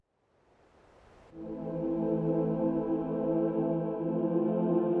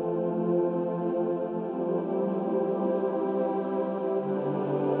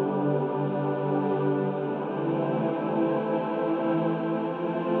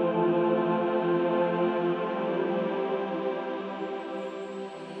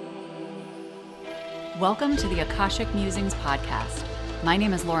Welcome to the Akashic Musings podcast. My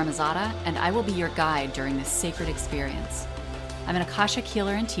name is Laura Mazzata, and I will be your guide during this sacred experience. I'm an Akashic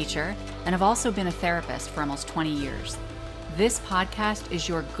healer and teacher, and have also been a therapist for almost 20 years. This podcast is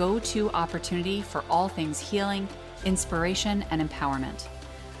your go-to opportunity for all things healing, inspiration, and empowerment.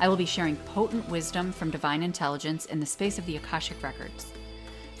 I will be sharing potent wisdom from divine intelligence in the space of the Akashic Records.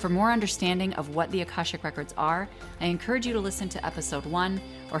 For more understanding of what the Akashic Records are, I encourage you to listen to episode 1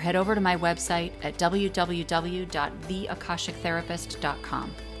 or head over to my website at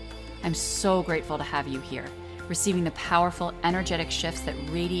www.theakashictherapist.com. I'm so grateful to have you here, receiving the powerful, energetic shifts that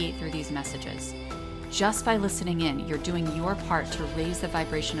radiate through these messages. Just by listening in, you're doing your part to raise the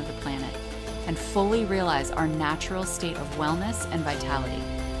vibration of the planet and fully realize our natural state of wellness and vitality.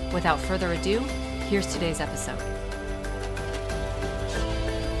 Without further ado, here's today's episode.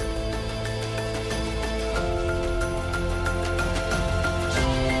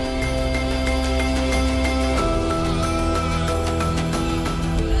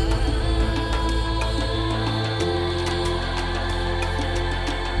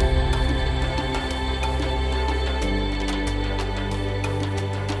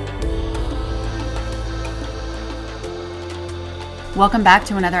 Welcome back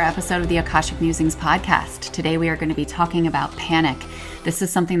to another episode of the Akashic Musings podcast. Today we are going to be talking about panic. This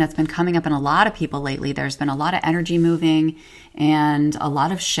is something that's been coming up in a lot of people lately. There's been a lot of energy moving and a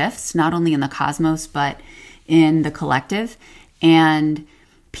lot of shifts, not only in the cosmos, but in the collective. And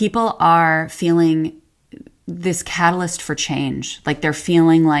people are feeling this catalyst for change. Like they're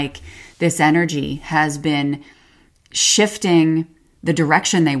feeling like this energy has been shifting the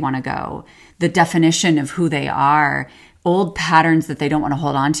direction they want to go, the definition of who they are, old patterns that they don't want to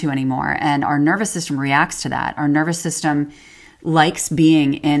hold on to anymore. And our nervous system reacts to that. Our nervous system likes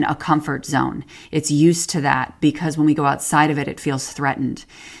being in a comfort zone. It's used to that because when we go outside of it, it feels threatened.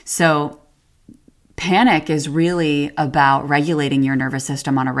 So panic is really about regulating your nervous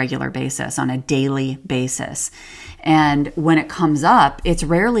system on a regular basis, on a daily basis. And when it comes up, it's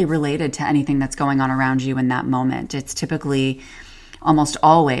rarely related to anything that's going on around you in that moment. It's typically almost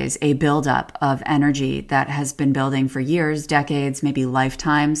always a buildup of energy that has been building for years, decades, maybe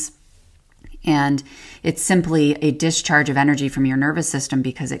lifetimes. And it's simply a discharge of energy from your nervous system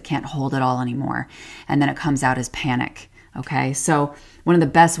because it can't hold it all anymore. And then it comes out as panic. Okay, so one of the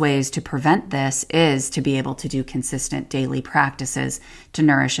best ways to prevent this is to be able to do consistent daily practices to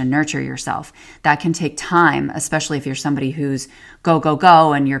nourish and nurture yourself. That can take time, especially if you're somebody who's go, go,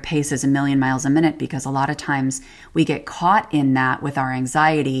 go, and your pace is a million miles a minute, because a lot of times we get caught in that with our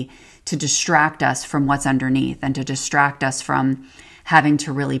anxiety to distract us from what's underneath and to distract us from having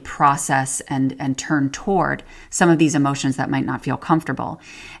to really process and turn toward some of these emotions that might not feel comfortable.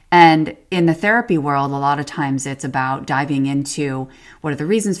 And in the therapy world, a lot of times it's about diving into what are the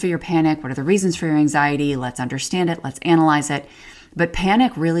reasons for your panic? What are the reasons for your anxiety? Let's understand it. Let's analyze it. But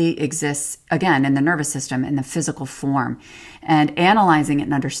panic really exists, again, in the nervous system, in the physical form. And analyzing it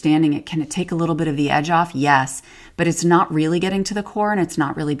and understanding it, can it take a little bit of the edge off? Yes, but it's not really getting to the core and it's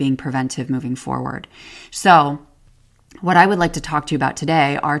not really being preventive moving forward. So what I would like to talk to you about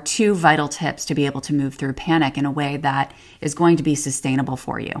today are 2 vital tips to be able to move through panic in a way that is going to be sustainable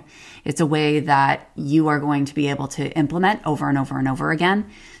for you. It's a way that you are going to be able to implement over and over and over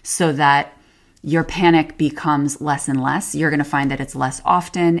again so that your panic becomes less and less. You're going to find that it's less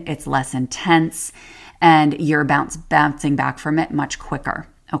often, it's less intense, and you're bouncing back from it much quicker.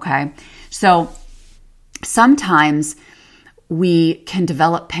 Okay? So sometimes we can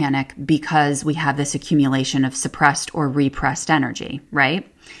develop panic because we have this accumulation of suppressed or repressed energy, right?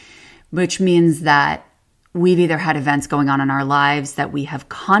 Which means that we've either had events going on in our lives that we have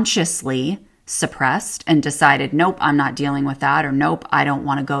consciously suppressed and decided, nope, I'm not dealing with that, or nope, I don't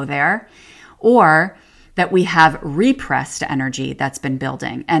want to go there, or that we have repressed energy that's been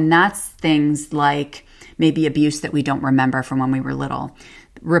building. And that's things like maybe abuse that we don't remember from when we were little.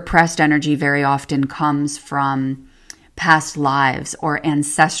 Repressed energy very often comes from past lives or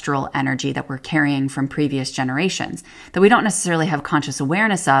ancestral energy that we're carrying from previous generations that we don't necessarily have conscious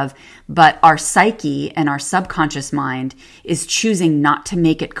awareness of, but our psyche and our subconscious mind is choosing not to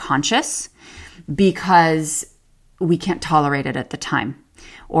make it conscious because we can't tolerate it at the time,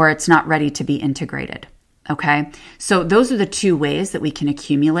 or it's not ready to be integrated. Okay. So those are the 2 ways that we can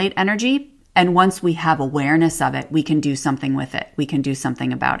accumulate energy. And once we have awareness of it, we can do something with it. We can do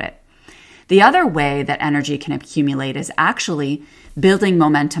something about it. The other way that energy can accumulate is actually building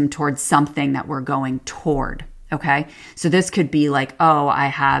momentum towards something that we're going toward. Okay. So this could be like, oh, I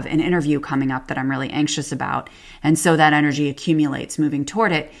have an interview coming up that I'm really anxious about. And so that energy accumulates moving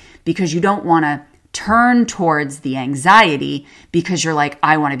toward it because you don't want to turn towards the anxiety because you're like,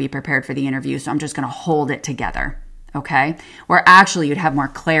 I want to be prepared for the interview, so I'm just going to hold it together. Okay? Where actually you'd have more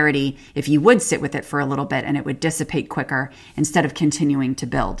clarity if you would sit with it for a little bit and it would dissipate quicker instead of continuing to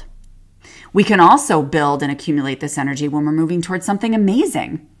build. We can also build and accumulate this energy when we're moving towards something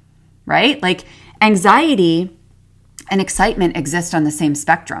amazing, right? Like anxiety and excitement exist on the same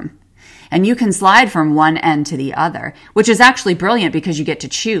spectrum. And you can slide from one end to the other, which is actually brilliant because you get to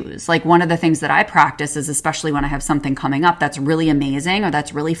choose. Like one of the things that I practice is, especially when I have something coming up that's really amazing or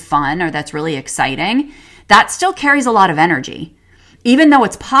that's really fun or that's really exciting, that still carries a lot of energy. Even though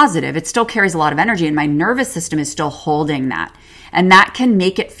it's positive, it still carries a lot of energy, and my nervous system is still holding that. And that can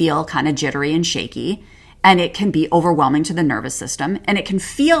make it feel kind of jittery and shaky, and it can be overwhelming to the nervous system, and it can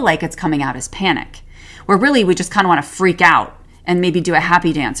feel like it's coming out as panic, where really we just kind of want to freak out and maybe do a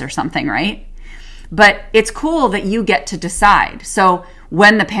happy dance or something, right? But it's cool that you get to decide. So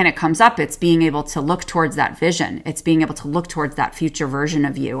when the panic comes up, it's being able to look towards that vision. It's being able to look towards that future version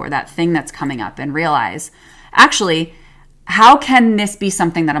of you or that thing that's coming up and realize, actually, how can this be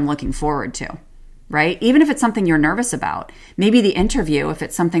something that I'm looking forward to, right? Even if it's something you're nervous about. Maybe the interview, if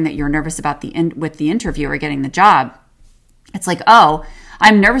it's something that you're nervous about with the interview or getting the job, it's like, oh,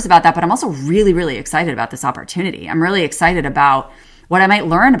 I'm nervous about that, but I'm also really, really excited about this opportunity. I'm really excited about what I might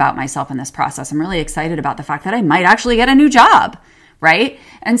learn about myself in this process. I'm really excited about the fact that I might actually get a new job, right?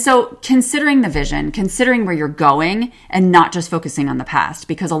 And so considering the vision, considering where you're going and not just focusing on the past,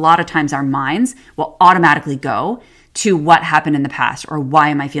 because a lot of times our minds will automatically go to what happened in the past, or why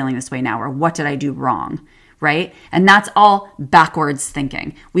am I feeling this way now, or what did I do wrong, right? And that's all backwards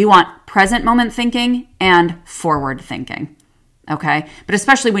thinking. We want present moment thinking and forward thinking. Okay. But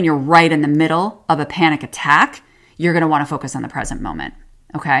especially when you're right in the middle of a panic attack, you're going to want to focus on the present moment.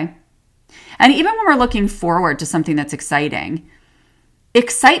 Okay. And even when we're looking forward to something that's exciting,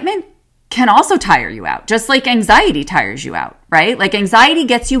 excitement can also tire you out, just like anxiety tires you out, right? Like anxiety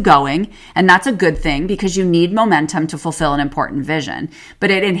gets you going, and that's a good thing because you need momentum to fulfill an important vision,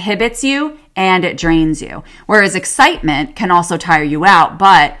 but it inhibits you and it drains you. Whereas excitement can also tire you out,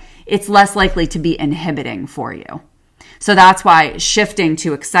 but it's less likely to be inhibiting for you. So that's why shifting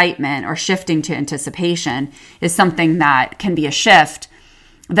to excitement or shifting to anticipation is something that can be a shift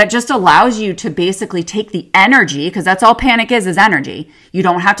that just allows you to basically take the energy, because that's all panic is energy. You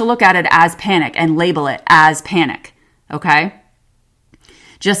don't have to look at it as panic and label it as panic, okay?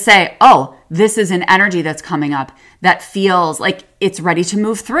 Just say, oh, this is an energy that's coming up that feels like it's ready to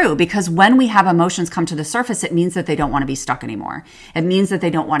move through, because when we have emotions come to the surface, it means that they don't want to be stuck anymore. It means that they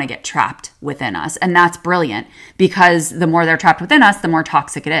don't want to get trapped within us. And that's brilliant, because the more they're trapped within us, the more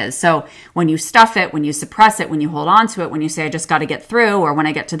toxic it is. So when you stuff it, when you suppress it, when you hold on to it, when you say, I just got to get through, or when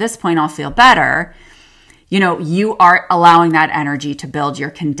I get to this point, I'll feel better, you are allowing that energy to build. You're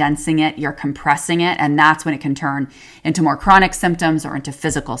condensing it, you're compressing it, and that's when it can turn into more chronic symptoms or into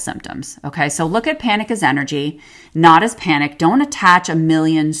physical symptoms. Okay, so look at panic as energy, not as panic. Don't attach a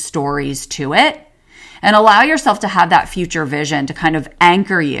million stories to it, and allow yourself to have that future vision to kind of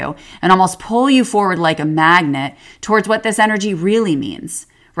anchor you and almost pull you forward like a magnet towards what this energy really means.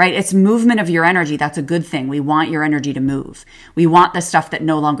 Right? It's movement of your energy. That's a good thing. We want your energy to move. We want the stuff that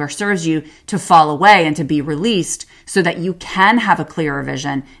no longer serves you to fall away and to be released so that you can have a clearer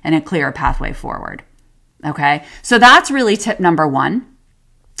vision and a clearer pathway forward. Okay? So that's really tip number one,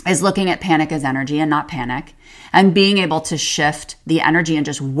 is looking at panic as energy and not panic, and being able to shift the energy and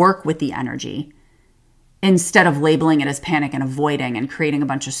just work with the energy instead of labeling it as panic and avoiding and creating a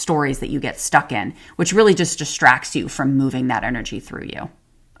bunch of stories that you get stuck in, which really just distracts you from moving that energy through you.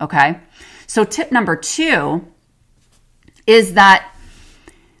 Okay. So tip number 2 is that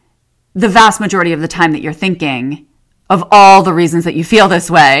the vast majority of the time that you're thinking of all the reasons that you feel this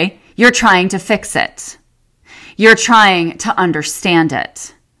way, you're trying to fix it. You're trying to understand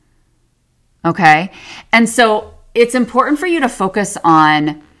it. Okay. And so it's important for you to focus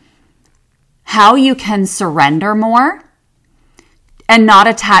on how you can surrender more and not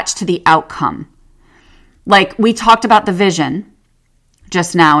attach to the outcome. Like we talked about the vision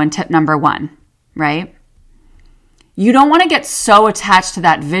just now in tip number 1, right? You don't want to get so attached to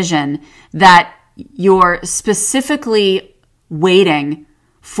that vision that you're specifically waiting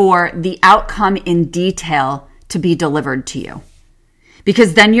for the outcome in detail to be delivered to you.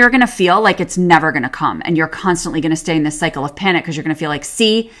 Because then you're going to feel like it's never going to come, and you're constantly going to stay in this cycle of panic because you're going to feel like,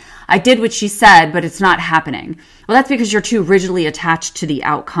 see, I did what she said, but it's not happening. Well, that's because you're too rigidly attached to the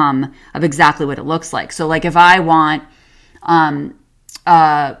outcome of exactly what it looks like. So like if I want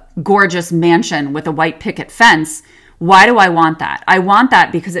a gorgeous mansion with a white picket fence, why do I want that? I want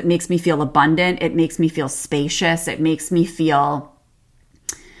that because it makes me feel abundant. It makes me feel spacious. It makes me feel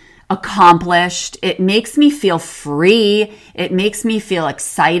accomplished. It makes me feel free. It makes me feel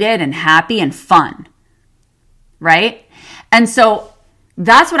excited and happy and fun, right? And so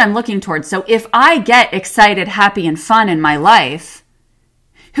that's what I'm looking towards. So if I get excited, happy, and fun in my life,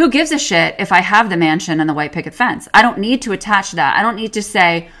 who gives a shit if I have the mansion and the white picket fence? I don't need to attach that. I don't need to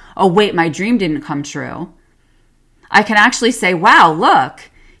say, oh, wait, my dream didn't come true. I can actually say, wow, look,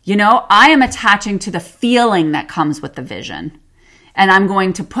 I am attaching to the feeling that comes with the vision. And I'm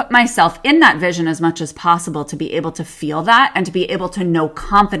going to put myself in that vision as much as possible to be able to feel that and to be able to know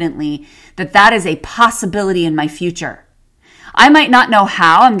confidently that that is a possibility in my future. I might not know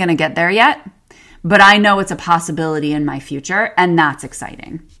how I'm going to get there yet, but I know it's a possibility in my future, and that's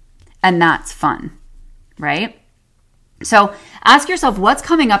exciting. And that's fun, right? So ask yourself, what's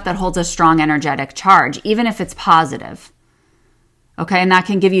coming up that holds a strong energetic charge, even if it's positive? Okay, and that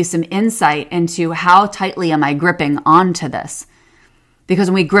can give you some insight into how tightly am I gripping onto this? Because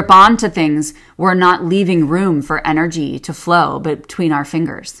when we grip onto things, we're not leaving room for energy to flow between our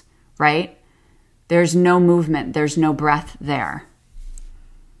fingers, right? There's no movement, there's no breath there.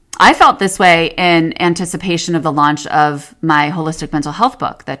 I felt this way in anticipation of the launch of my holistic mental health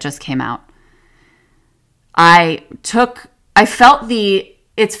book that just came out.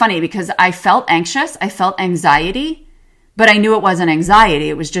 It's funny because I felt anxious, I felt anxiety, but I knew it wasn't anxiety.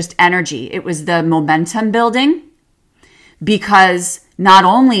 It was just energy. It was the momentum building, because not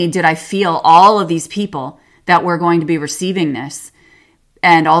only did I feel all of these people that were going to be receiving this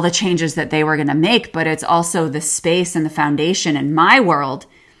and all the changes that they were going to make, but it's also the space and the foundation in my world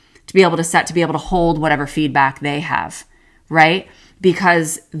to be able to hold whatever feedback they have, right?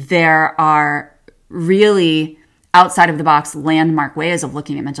 Because there are really outside of the box landmark ways of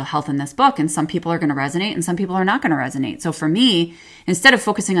looking at mental health in this book. And some people are going to resonate and some people are not going to resonate. So for me, instead of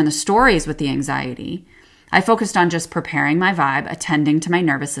focusing on the stories with the anxiety, I focused on just preparing my vibe, attending to my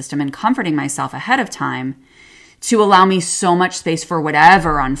nervous system, and comforting myself ahead of time to allow me so much space for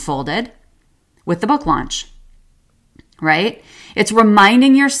whatever unfolded with the book launch, right? It's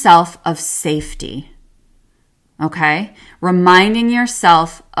reminding yourself of safety. Okay? Reminding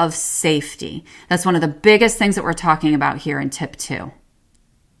yourself of safety. That's one of the biggest things that we're talking about here in tip 2.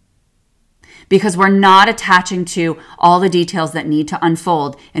 Because we're not attaching to all the details that need to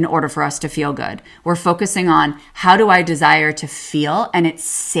unfold in order for us to feel good. We're focusing on, how do I desire to feel? And it's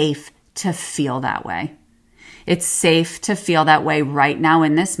safe to feel that way. It's safe to feel that way right now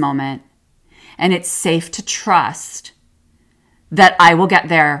in this moment. And it's safe to trust that I will get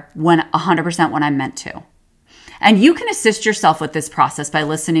there 100% when I'm meant to. And you can assist yourself with this process by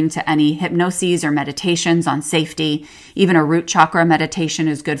listening to any hypnoses or meditations on safety. Even a root chakra meditation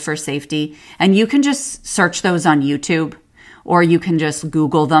is good for safety. And you can just search those on YouTube, or you can just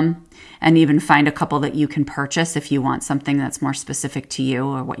Google them and even find a couple that you can purchase if you want something that's more specific to you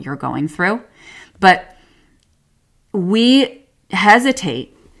or what you're going through. But we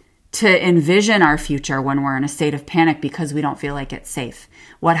hesitate to envision our future when we're in a state of panic because we don't feel like it's safe.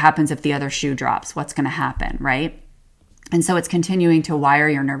 What happens if the other shoe drops? What's going to happen, right? And so it's continuing to wire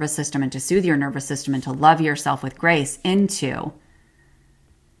your nervous system and to soothe your nervous system and to love yourself with grace into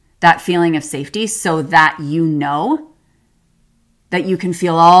that feeling of safety, so that you know that you can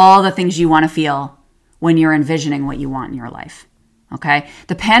feel all the things you want to feel when you're envisioning what you want in your life. Okay?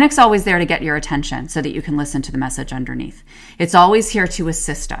 The panic's always there to get your attention so that you can listen to the message underneath. It's always here to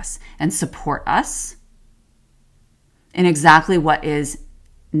assist us and support us in exactly what is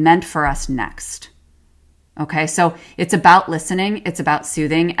meant for us next. Okay? So it's about listening, it's about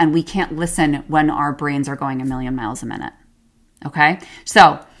soothing, and we can't listen when our brains are going a million miles a minute. Okay?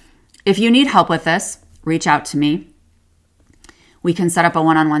 So if you need help with this, reach out to me. We can set up a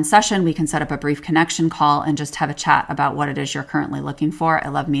one-on-one session. We can set up a brief connection call and just have a chat about what it is you're currently looking for. I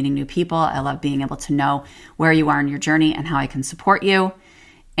love meeting new people. I love being able to know where you are in your journey and how I can support you.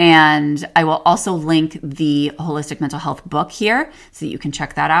 And I will also link the Holistic Mental Health book here so that you can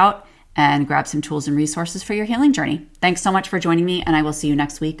check that out and grab some tools and resources for your healing journey. Thanks so much for joining me, and I will see you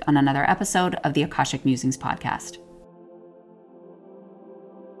next week on another episode of the Akashic Musings podcast.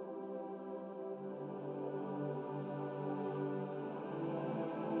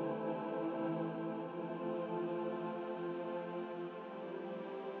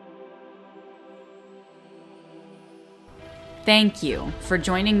 Thank you for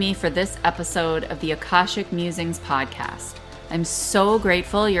joining me for this episode of the Akashic Musings podcast. I'm so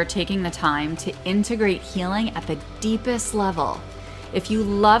grateful you're taking the time to integrate healing at the deepest level. If you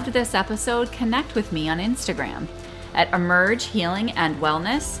loved this episode, connect with me on Instagram at Emerge Healing and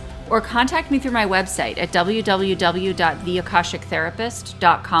Wellness, or contact me through my website at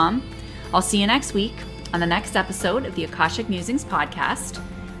www.theakashictherapist.com. I'll see you next week on the next episode of the Akashic Musings podcast.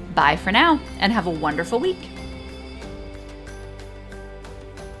 Bye for now, and have a wonderful week.